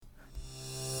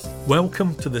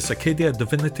Welcome to this Acadia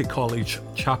Divinity College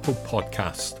Chapel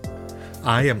podcast.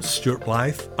 I am Stuart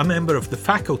Blythe, a member of the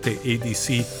faculty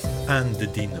ADC and the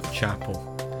Dean of Chapel.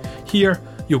 Here,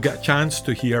 you'll get a chance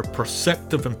to hear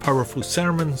perceptive and powerful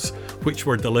sermons which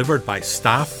were delivered by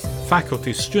staff,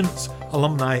 faculty, students,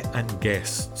 alumni and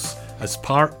guests as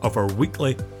part of our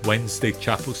weekly Wednesday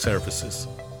chapel services.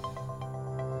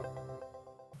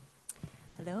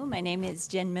 Hello, my name is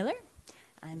Jen Miller.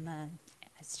 I'm a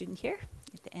student here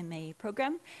at the MA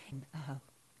program,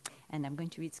 and I'm going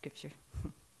to read scripture.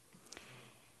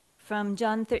 From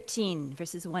John 13,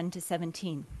 verses 1 to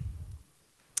 17.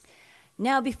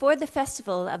 Now before the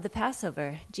festival of the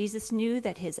Passover, Jesus knew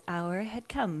that his hour had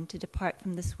come to depart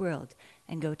from this world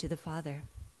and go to the Father.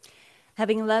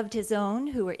 Having loved his own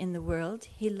who were in the world,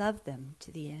 he loved them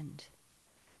to the end.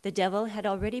 The devil had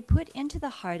already put into the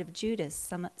heart of Judas,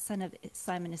 son of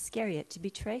Simon Iscariot, to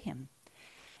betray him.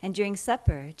 And during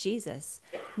supper, Jesus,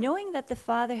 knowing that the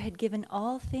Father had given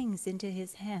all things into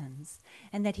his hands,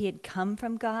 and that he had come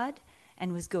from God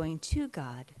and was going to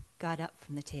God, got up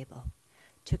from the table,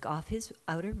 took off his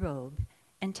outer robe,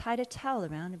 and tied a towel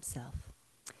around himself.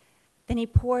 Then he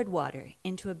poured water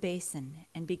into a basin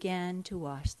and began to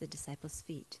wash the disciples'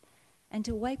 feet, and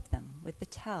to wipe them with the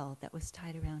towel that was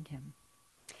tied around him.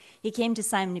 He came to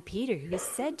Simon Peter, who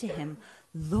said to him,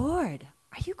 "Lord,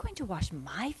 are you going to wash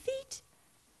my feet?"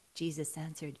 Jesus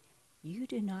answered, "You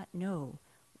do not know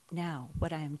now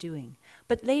what I am doing,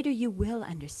 but later you will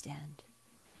understand."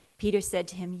 Peter said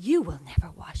to him, "You will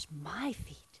never wash my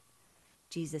feet."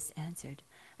 Jesus answered,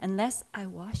 "Unless I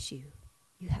wash you,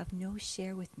 you have no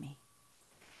share with me."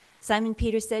 Simon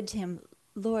Peter said to him,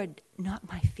 "Lord, not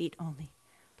my feet only,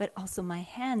 but also my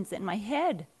hands and my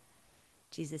head."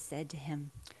 Jesus said to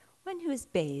him, "One who is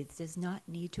bathed does not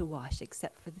need to wash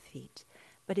except for the feet,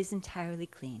 but is entirely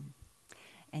clean.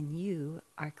 And you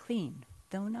are clean,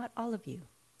 though not all of you."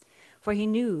 For he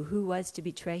knew who was to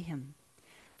betray him.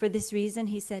 For this reason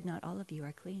he said, "Not all of you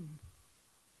are clean."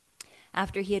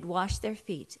 After he had washed their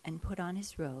feet and put on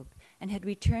his robe and had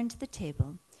returned to the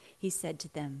table, he said to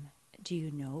them, "Do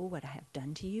you know what I have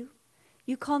done to you?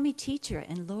 You call me teacher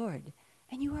and Lord,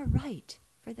 and you are right,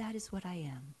 for that is what I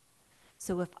am.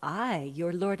 So if I,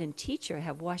 your Lord and teacher,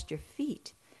 have washed your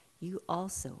feet, you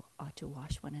also ought to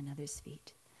wash one another's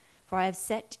feet. For I have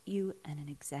set you an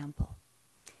example,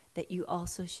 that you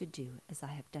also should do as I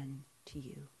have done to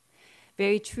you.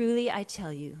 Very truly I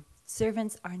tell you,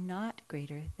 servants are not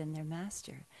greater than their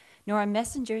master, nor are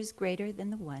messengers greater than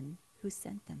the one who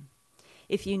sent them.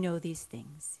 If you know these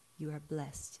things, you are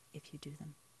blessed if you do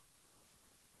them."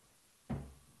 I'm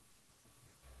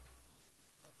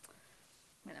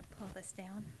going to pull this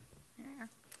down. There.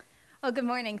 Well, good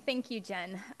morning. Thank you,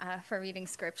 Jen, for reading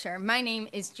scripture. My name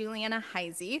is Julianna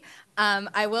Hisey.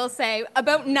 I will say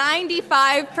about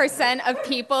 95% of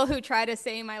people who try to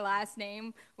say my last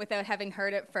name without having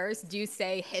heard it first do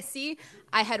say Hisey.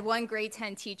 I had one grade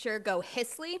 10 teacher go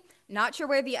Hisley. Not sure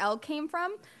where the L came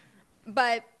from,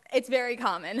 but it's very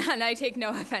common, and I take no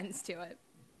offense to it.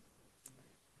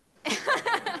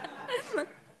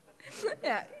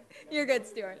 Yeah, you're good,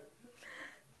 Stuart.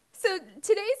 So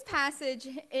today's passage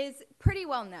is pretty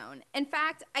well known. In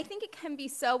fact, I think it can be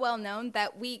so well known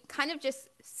that we kind of just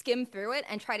skim through it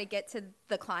and try to get to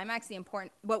the climax,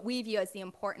 what we view as the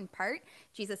important part,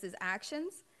 Jesus'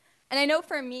 actions. And I know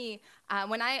for me,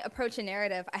 when I approach a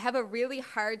narrative, I have a really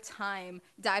hard time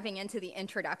diving into the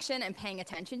introduction and paying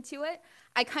attention to it.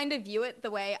 I kind of view it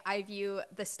the way I view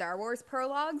the Star Wars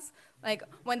prologues, like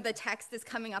when the text is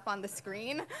coming up on the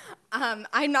screen.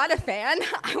 I'm not a fan.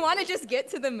 I want to just get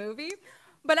to the movie.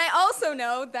 But I also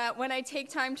know that when I take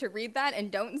time to read that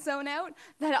and don't zone out,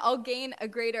 that I'll gain a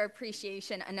greater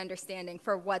appreciation and understanding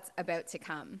for what's about to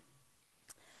come.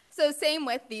 So same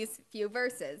with these few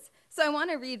verses. So I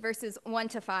want to read verses 1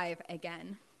 to 5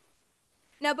 again.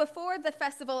 Now before the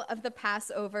festival of the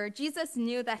Passover, Jesus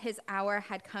knew that his hour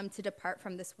had come to depart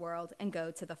from this world and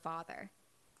go to the Father.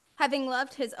 Having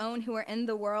loved his own who were in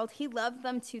the world, he loved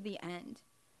them to the end.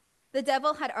 The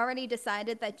devil had already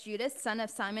decided that Judas, son of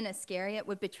Simon Iscariot,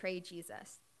 would betray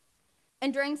Jesus.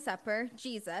 And during supper,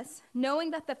 Jesus,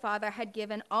 knowing that the Father had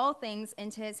given all things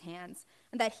into his hands,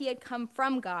 and that he had come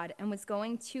from God and was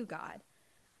going to God,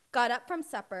 got up from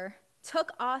supper,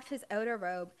 took off his outer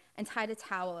robe, and tied a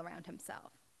towel around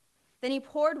himself. Then he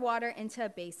poured water into a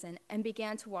basin and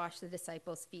began to wash the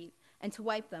disciples' feet and to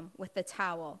wipe them with the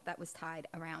towel that was tied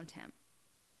around him.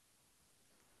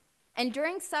 And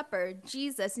during supper,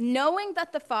 Jesus, knowing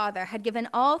that the Father had given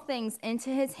all things into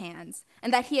his hands,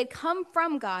 and that he had come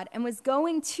from God and was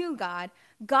going to God,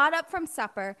 got up from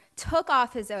supper, took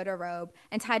off his outer robe,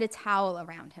 and tied a towel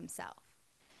around himself.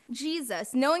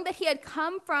 Jesus, knowing that he had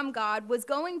come from God, was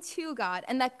going to God,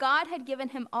 and that God had given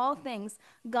him all things,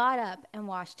 got up and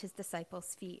washed his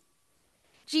disciples' feet.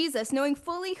 Jesus, knowing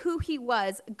fully who he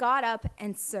was, got up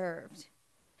and served.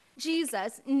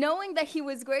 Jesus, knowing that he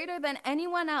was greater than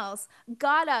anyone else,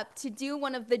 got up to do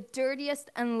one of the dirtiest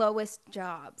and lowest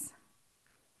jobs.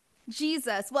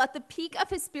 Jesus, while at the peak of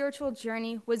his spiritual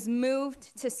journey, was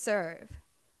moved to serve.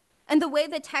 And the way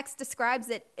the text describes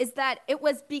it is that it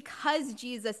was because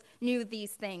Jesus knew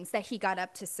these things that he got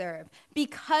up to serve,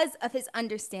 because of his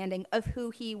understanding of who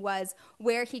he was,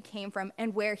 where he came from,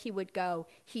 and where he would go,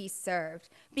 he served.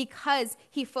 Because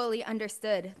he fully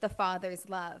understood the Father's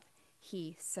love,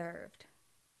 he served.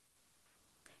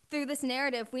 Through this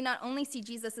narrative, we not only see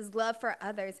Jesus' love for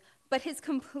others, but his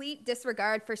complete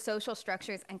disregard for social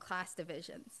structures and class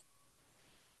divisions.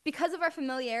 Because of our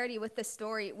familiarity with this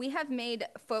story, we have made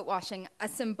foot washing a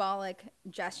symbolic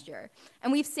gesture,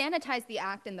 and we've sanitized the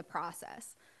act in the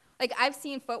process. Like, I've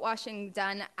seen foot washing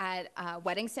done at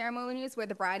wedding ceremonies where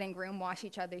the bride and groom wash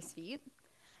each other's feet.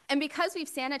 And because we've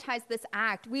sanitized this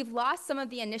act, we've lost some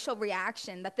of the initial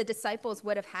reaction that the disciples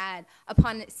would have had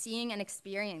upon seeing and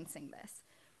experiencing this.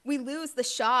 We lose the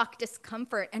shock,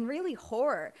 discomfort, and really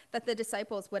horror that the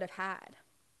disciples would have had.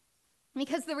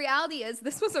 Because the reality is,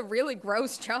 this was a really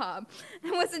gross job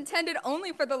and was intended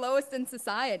only for the lowest in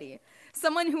society.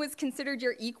 Someone who is considered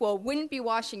your equal wouldn't be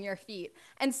washing your feet.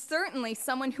 And certainly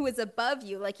someone who is above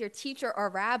you, like your teacher or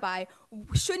rabbi,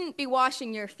 shouldn't be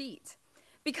washing your feet.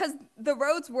 Because the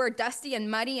roads were dusty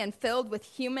and muddy and filled with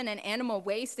human and animal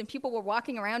waste, and people were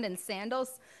walking around in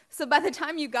sandals. So by the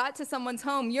time you got to someone's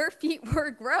home, your feet were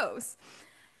gross.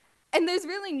 And there's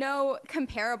really no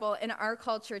comparable in our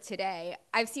culture today.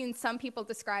 I've seen some people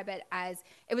describe it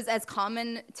was as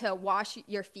common to wash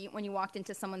your feet when you walked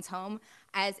into someone's home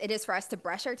as it is for us to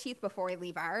brush our teeth before we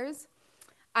leave ours.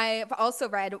 I've also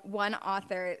read one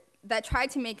author that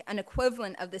tried to make an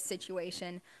equivalent of this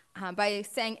situation by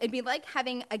saying it'd be like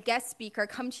having a guest speaker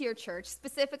come to your church,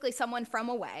 specifically someone from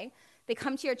away. They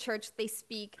come to your church, they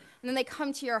speak, and then they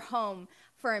come to your home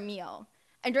for a meal.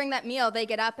 And during that meal, they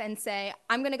get up and say,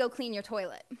 "I'm going to go clean your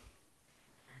toilet."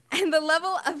 And the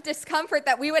level of discomfort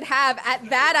that we would have at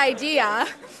that idea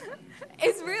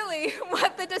is really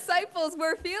what the disciples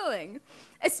were feeling,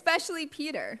 especially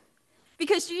Peter,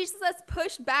 because Jesus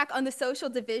pushed back on the social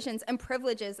divisions and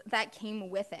privileges that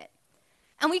came with it.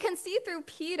 And we can see through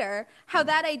Peter how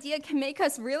that idea can make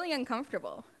us really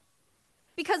uncomfortable.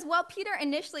 Because while Peter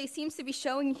initially seems to be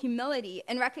showing humility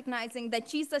and recognizing that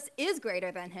Jesus is greater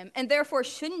than him and therefore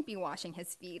shouldn't be washing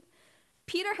his feet,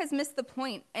 Peter has missed the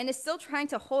point and is still trying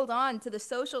to hold on to the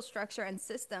social structure and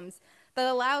systems that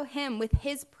allow him, with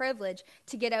his privilege,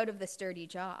 to get out of this dirty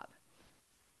job.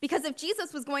 Because if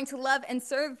Jesus was going to love and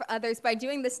serve others by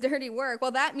doing this dirty work,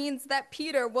 well, that means that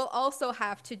Peter will also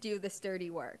have to do this dirty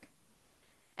work.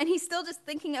 And he's still just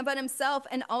thinking about himself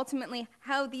and ultimately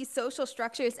how these social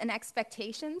structures and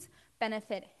expectations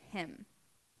benefit him.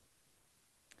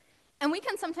 And we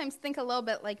can sometimes think a little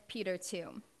bit like Peter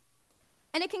too.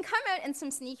 And it can come out in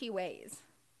some sneaky ways.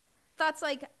 Thoughts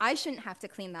like, I shouldn't have to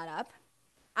clean that up.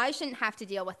 I shouldn't have to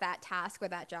deal with that task or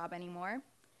that job anymore.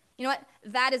 You know what?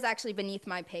 That is actually beneath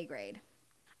my pay grade.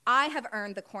 I have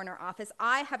earned the corner office.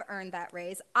 I have earned that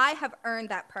raise. I have earned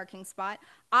that parking spot.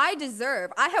 I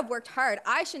have worked hard.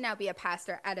 I should now be a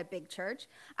pastor at a big church.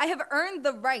 I have earned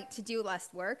the right to do less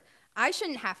work. I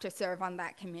shouldn't have to serve on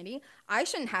that committee. I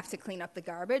shouldn't have to clean up the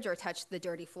garbage or touch the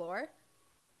dirty floor.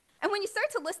 And when you start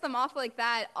to list them off like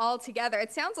that all together,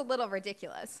 it sounds a little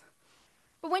ridiculous.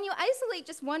 But when you isolate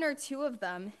just one or two of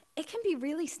them, it can be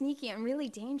really sneaky and really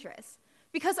dangerous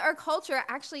because our culture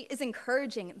actually is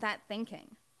encouraging that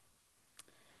thinking.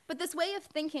 But this way of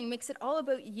thinking makes it all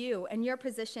about you and your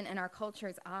position in our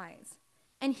culture's eyes.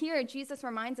 And here, Jesus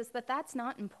reminds us that that's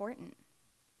not important.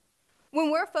 When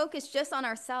we're focused just on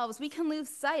ourselves, we can lose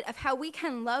sight of how we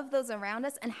can love those around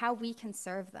us and how we can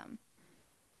serve them.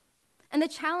 And the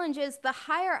challenge is, the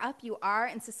higher up you are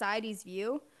in society's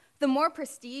view, the more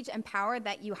prestige and power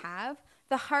that you have,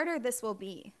 the harder this will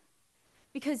be.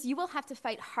 Because you will have to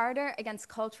fight harder against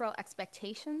cultural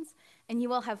expectations, and you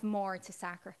will have more to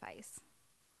sacrifice.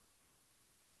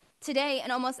 Today, in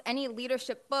almost any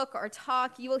leadership book or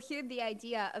talk, you will hear the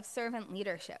idea of servant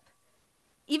leadership.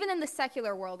 Even in the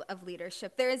secular world of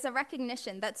leadership, there is a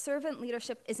recognition that servant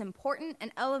leadership is important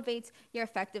and elevates your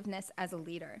effectiveness as a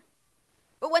leader.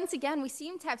 But once again, we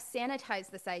seem to have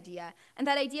sanitized this idea, and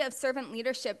that idea of servant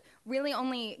leadership really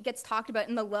only gets talked about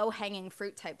in the low-hanging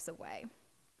fruit types of way.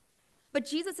 But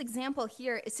Jesus' example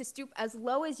here is to stoop as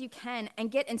low as you can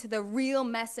and get into the real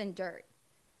mess and dirt.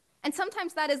 And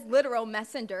sometimes that is literal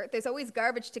mess and dirt. There's always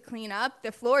garbage to clean up.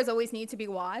 The floors always need to be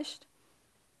washed.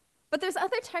 But there's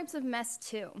other types of mess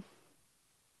too.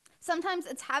 Sometimes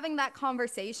it's having that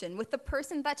conversation with the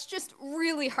person that's just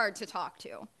really hard to talk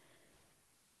to.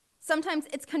 Sometimes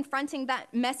it's confronting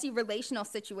that messy relational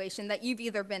situation that you've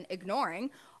either been ignoring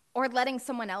or letting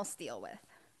someone else deal with.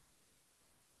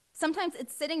 Sometimes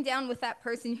it's sitting down with that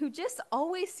person who just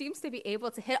always seems to be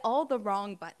able to hit all the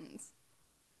wrong buttons.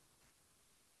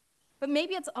 But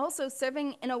maybe it's also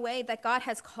serving in a way that God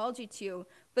has called you to,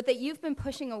 but that you've been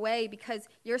pushing away because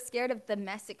you're scared of the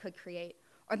mess it could create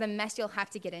or the mess you'll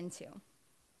have to get into.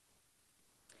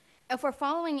 If we're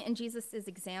following in Jesus'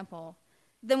 example,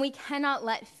 then we cannot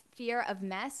let fear of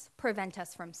mess prevent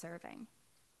us from serving.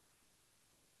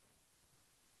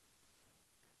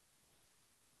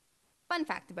 Fun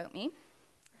fact about me,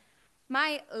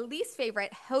 my least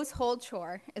favorite household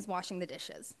chore is washing the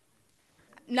dishes.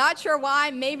 Not sure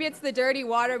why, maybe it's the dirty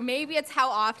water, maybe it's how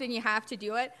often you have to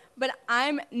do it, but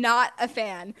I'm not a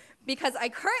fan because I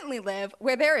currently live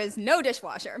where there is no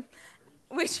dishwasher,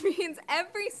 which means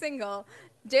every single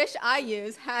dish I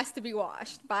use has to be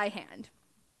washed by hand.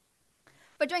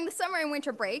 But during the summer and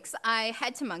winter breaks, I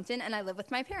head to Moncton and I live with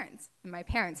my parents. And my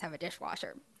parents have a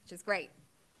dishwasher, which is great.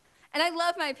 And I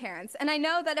love my parents, and I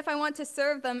know that if I want to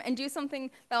serve them and do something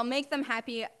that'll make them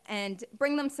happy and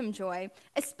bring them some joy,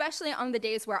 especially on the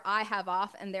days where I have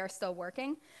off and they're still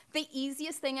working, the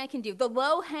easiest thing I can do, the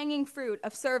low-hanging fruit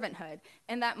of servanthood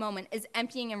in that moment is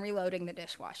emptying and reloading the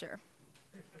dishwasher.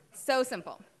 So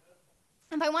simple.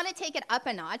 If I want to take it up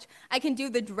a notch, I can do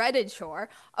the dreaded chore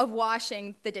of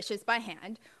washing the dishes by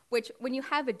hand, which when you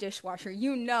have a dishwasher,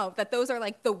 you know that those are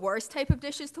like the worst type of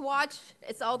dishes to wash.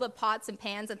 It's all the pots and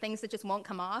pans and things that just won't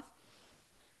come off.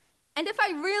 And if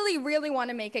I really, really want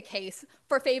to make a case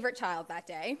for favorite child that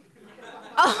day,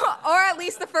 or at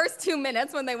least the first 2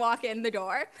 minutes when they walk in the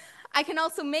door, I can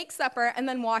also make supper and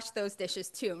then wash those dishes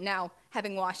too, now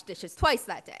having washed dishes twice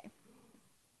that day.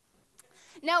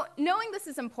 Now, knowing this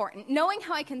is important, knowing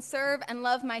how I can serve and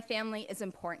love my family is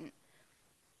important.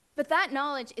 But that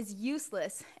knowledge is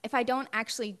useless if I don't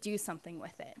actually do something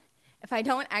with it, if I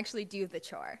don't actually do the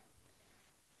chore.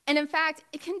 And in fact,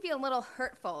 it can be a little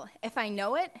hurtful if I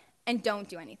know it and don't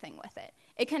do anything with it.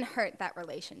 It can hurt that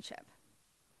relationship.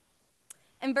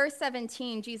 In verse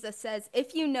 17, Jesus says,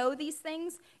 "If you know these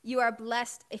things, you are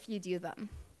blessed if you do them."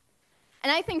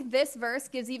 And I think this verse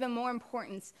gives even more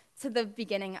importance to the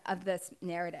beginning of this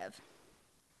narrative.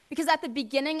 Because at the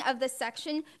beginning of this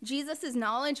section, Jesus'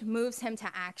 knowledge moves him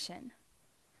to action.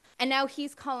 And now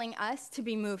he's calling us to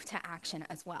be moved to action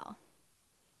as well.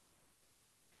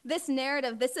 This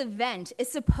narrative, this event,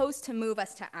 is supposed to move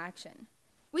us to action.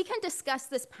 We can discuss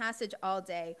this passage all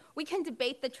day. We can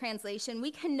debate the translation.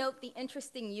 We can note the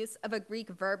interesting use of a Greek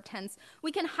verb tense.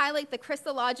 We can highlight the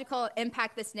Christological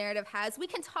impact this narrative has. We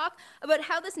can talk about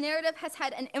how this narrative has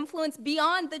had an influence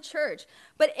beyond the church.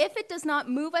 But if it does not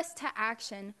move us to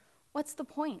action, what's the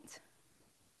point?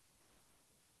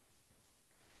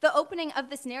 The opening of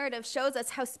this narrative shows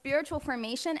us how spiritual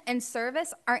formation and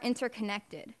service are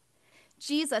interconnected.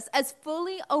 Jesus, as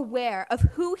fully aware of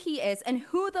who he is and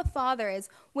who the Father is,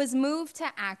 was moved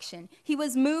to action. He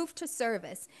was moved to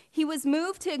service. He was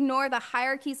moved to ignore the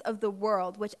hierarchies of the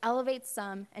world, which elevates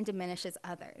some and diminishes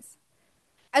others.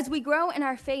 As we grow in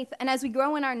our faith and as we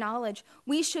grow in our knowledge,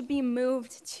 we should be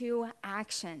moved to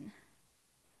action.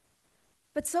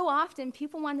 But so often,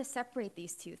 people want to separate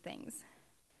these two things,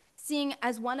 seeing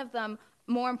as one of them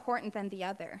more important than the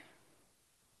other.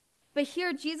 But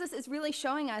here, Jesus is really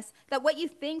showing us that what you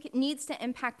think needs to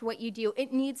impact what you do.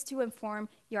 It needs to inform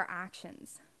your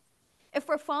actions. If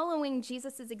we're following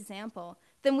Jesus' example,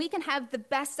 then we can have the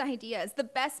best ideas, the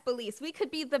best beliefs. We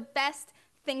could be the best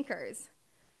thinkers.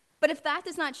 But if that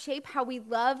does not shape how we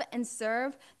love and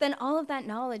serve, then all of that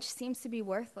knowledge seems to be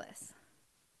worthless.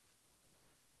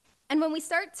 And when we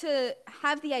start to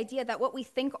have the idea that what we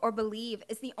think or believe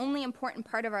is the only important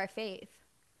part of our faith,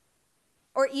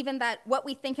 or even that what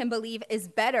we think and believe is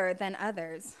better than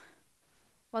others,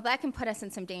 well, that can put us in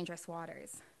some dangerous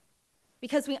waters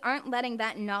because we aren't letting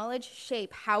that knowledge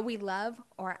shape how we love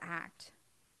or act.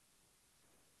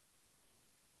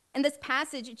 In this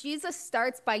passage, Jesus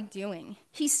starts by doing.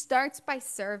 He starts by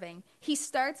serving. He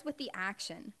starts with the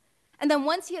action. And then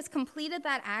once he has completed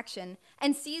that action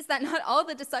and sees that not all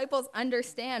the disciples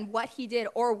understand what he did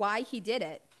or why he did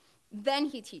it, then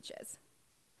he teaches.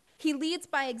 He leads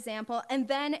by example and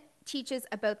then teaches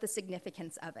about the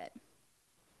significance of it.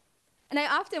 And I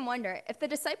often wonder if the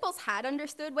disciples had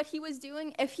understood what he was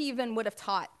doing, if he even would have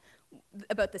taught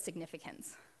about the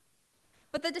significance.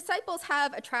 But the disciples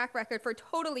have a track record for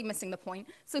totally missing the point,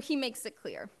 so he makes it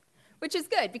clear. which is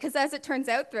good because as it turns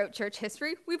out throughout church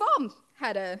history, we've all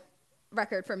had a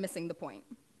record for missing the point.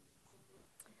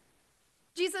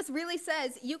 Jesus really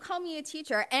says, you call me a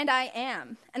teacher, and I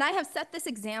am, and I have set this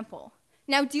example.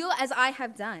 Now do as I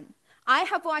have done. I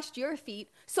have washed your feet,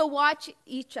 so wash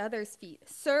each other's feet.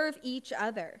 Serve each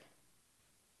other.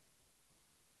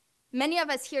 Many of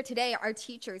us here today are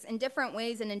teachers in different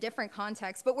ways and in different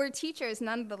contexts, but we're teachers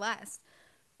nonetheless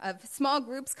of small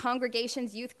groups,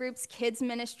 congregations, youth groups, kids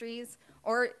ministries,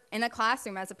 or in a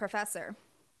classroom as a professor.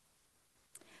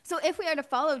 So if we are to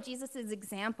follow Jesus'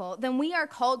 example, then we are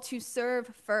called to serve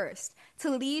first, to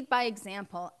lead by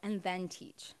example, and then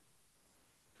teach.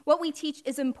 What we teach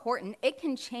is important. It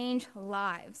can change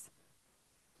lives.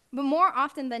 But more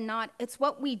often than not, it's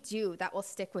what we do that will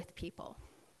stick with people.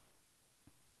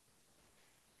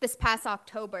 This past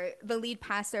October, the lead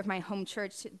pastor of my home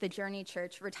church, the Journey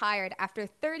Church, retired after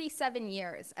 37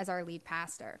 years as our lead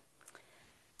pastor.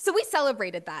 So we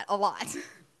celebrated that a lot.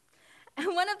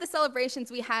 And one of the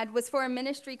celebrations we had was for a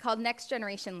ministry called Next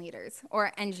Generation Leaders,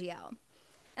 or NGL.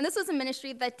 And this was a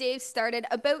ministry that Dave started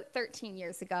about 13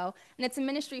 years ago, and it's a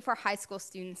ministry for high school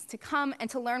students to come and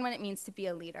to learn what it means to be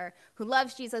a leader who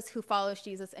loves Jesus, who follows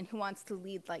Jesus, and who wants to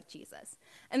lead like Jesus.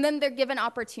 And then they're given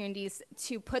opportunities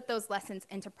to put those lessons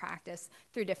into practice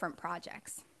through different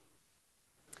projects.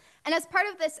 And as part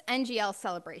of this NGL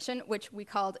celebration, which we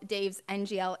called Dave's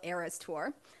NGL Eras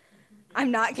Tour,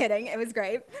 I'm not kidding, it was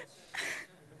great.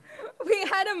 We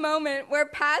had a moment where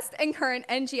past and current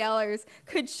NGLers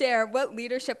could share what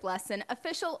leadership lesson,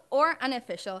 official or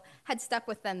unofficial, had stuck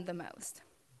with them the most.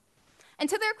 And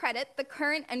to their credit, the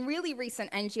current and really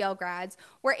recent NGL grads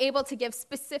were able to give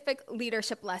specific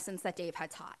leadership lessons that Dave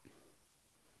had taught.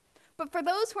 But for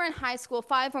those who were in high school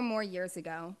 5 or more years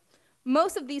ago,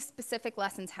 most of these specific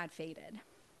lessons had faded.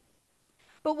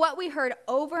 But what we heard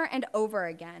over and over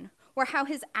again were how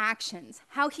his actions,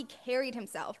 how he carried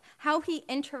himself, how he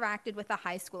interacted with the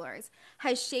high schoolers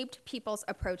has shaped people's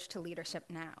approach to leadership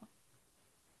now.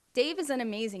 Dave is an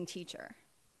amazing teacher,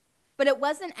 but it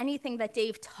wasn't anything that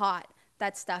Dave taught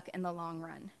that stuck in the long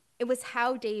run. It was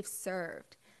how Dave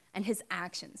served and his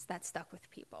actions that stuck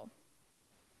with people.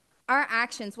 Our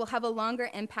actions will have a longer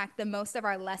impact than most of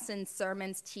our lessons,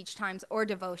 sermons, teach times, or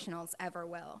devotionals ever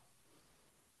will.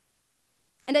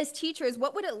 And as teachers,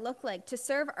 what would it look like to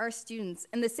serve our students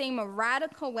in the same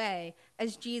radical way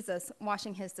as Jesus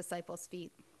washing his disciples'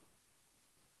 feet?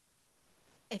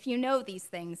 If you know these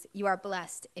things, you are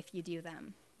blessed if you do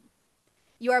them.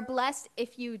 You are blessed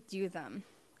if you do them.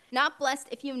 Not blessed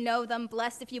if you know them,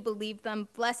 blessed if you believe them,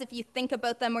 blessed if you think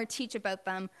about them or teach about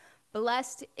them,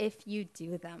 blessed if you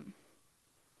do them.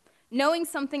 Knowing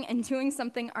something and doing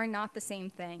something are not the same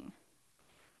thing.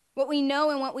 What we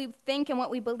know and what we think and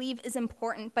what we believe is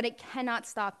important, but it cannot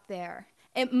stop there.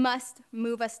 It must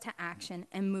move us to action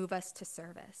and move us to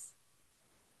service.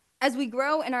 As we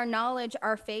grow in our knowledge,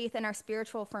 our faith, and our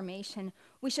spiritual formation,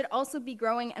 we should also be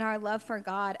growing in our love for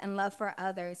God and love for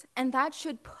others, and that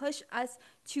should push us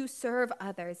to serve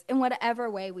others in whatever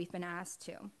way we've been asked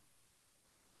to.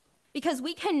 Because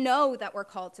we can know that we're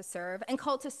called to serve, and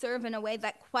called to serve in a way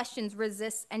that questions,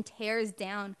 resists, and tears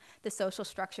down the social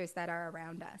structures that are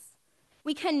around us.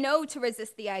 We can know to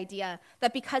resist the idea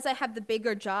that because I have the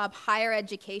bigger job, higher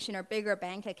education, or bigger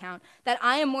bank account, that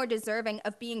I am more deserving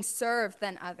of being served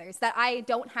than others, that I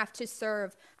don't have to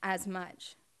serve as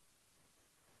much.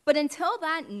 But until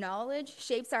that knowledge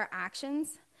shapes our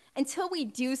actions, until we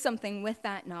do something with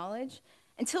that knowledge,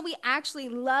 until we actually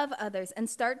love others and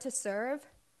start to serve,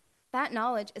 that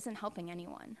knowledge isn't helping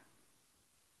anyone.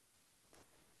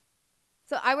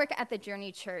 So I work at the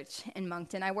Journey Church in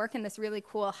Moncton. I work in this really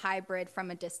cool hybrid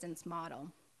from a distance model.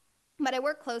 But I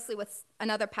work closely with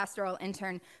another pastoral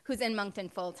intern who's in Moncton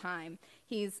full-time.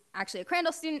 He's actually a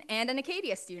Crandall student and an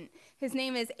Acadia student. His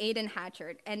name is Aiden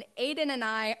Hatchard, and Aiden and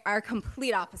I are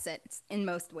complete opposites in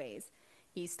most ways.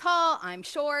 He's tall, I'm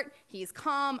short, he's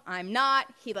calm, I'm not.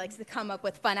 He likes to come up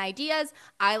with fun ideas.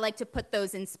 I like to put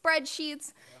those in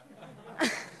spreadsheets.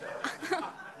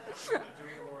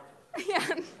 Yeah,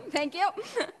 thank you.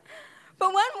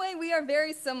 But one way we are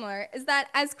very similar is that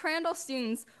as Crandall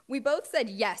students, we both said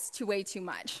yes to way too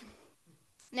much.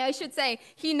 Now, I should say,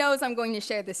 he knows I'm going to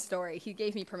share this story. He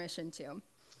gave me permission to.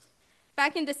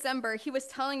 Back in December, he was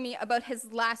telling me about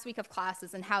his last week of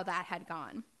classes and how that had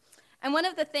gone. And one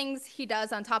of the things he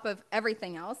does on top of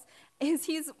everything else is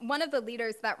he's one of the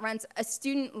leaders that runs a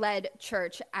student-led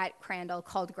church at Crandall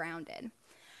called Grounded.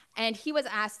 And he was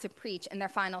asked to preach in their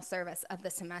final service of the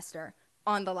semester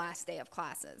on the last day of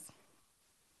classes.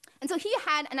 And so he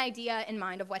had an idea in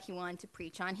mind of what he wanted to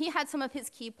preach on. He had some of his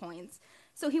key points.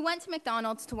 So he went to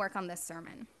McDonald's to work on this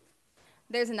sermon.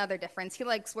 there's another difference. He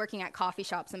likes working at coffee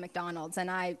shops and McDonald's, and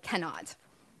I cannot.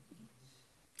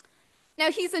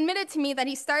 Now, he's admitted to me that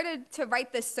he started to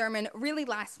write this sermon really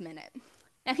last minute.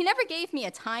 Now, he never gave me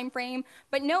a time frame,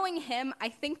 but knowing him, I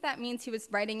think that means he was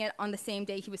writing it on the same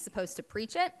day he was supposed to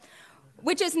preach it,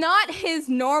 which is not his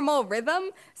normal rhythm,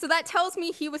 so that tells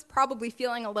me he was probably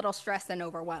feeling a little stressed and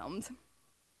overwhelmed.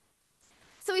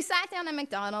 So he sat down at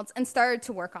McDonald's and started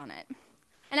to work on it.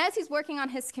 And as he's working on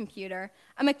his computer,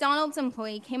 a McDonald's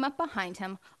employee came up behind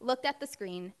him, looked at the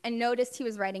screen, and noticed he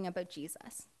was writing about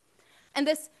Jesus. And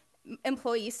this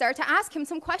employee started to ask him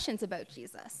some questions about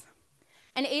Jesus.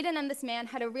 And Aiden and this man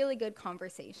had a really good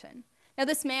conversation. Now,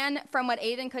 this man, from what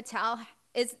Aiden could tell,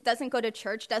 doesn't go to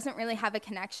church, doesn't really have a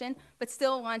connection, but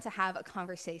still wanted to have a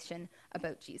conversation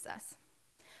about Jesus.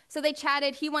 So they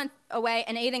chatted, he went away,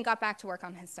 and Aiden got back to work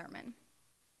on his sermon.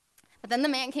 But then the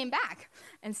man came back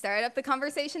and started up the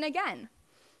conversation again.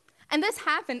 And this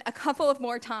happened a couple of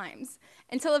more times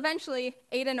until eventually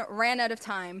Aiden ran out of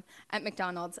time at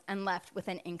McDonald's and left with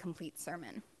an incomplete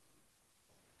sermon.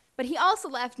 But he also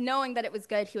left knowing that it was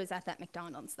good he was at that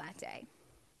McDonald's that day.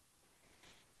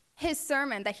 His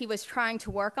sermon that he was trying to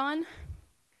work on,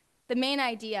 the main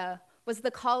idea was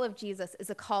the call of Jesus is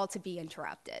a call to be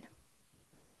interrupted.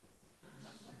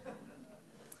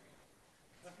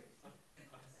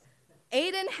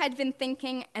 Aiden had been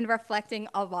thinking and reflecting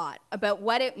a lot about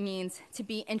what it means to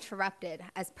be interrupted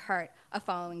as part of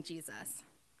following Jesus.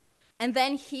 And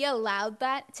then he allowed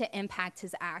that to impact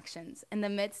his actions in the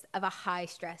midst of a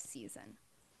high-stress season.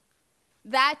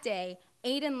 That day,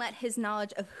 Aiden let his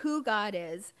knowledge of who God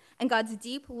is and God's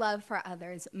deep love for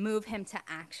others move him to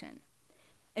action.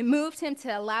 It moved him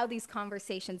to allow these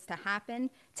conversations to happen,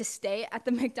 to stay at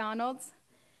the McDonald's,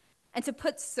 and to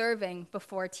put serving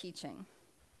before teaching.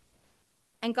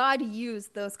 And God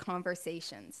used those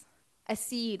conversations. A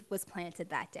seed was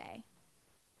planted that day.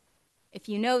 If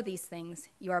you know these things,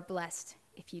 you are blessed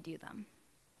if you do them.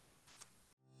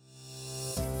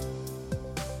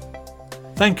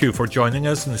 Thank you for joining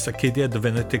us in this Acadia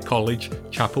Divinity College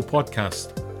Chapel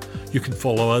podcast. You can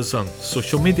follow us on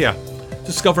social media.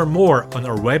 Discover more on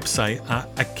our website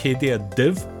at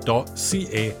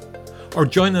acadiadiv.ca or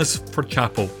join us for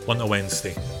chapel on a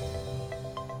Wednesday.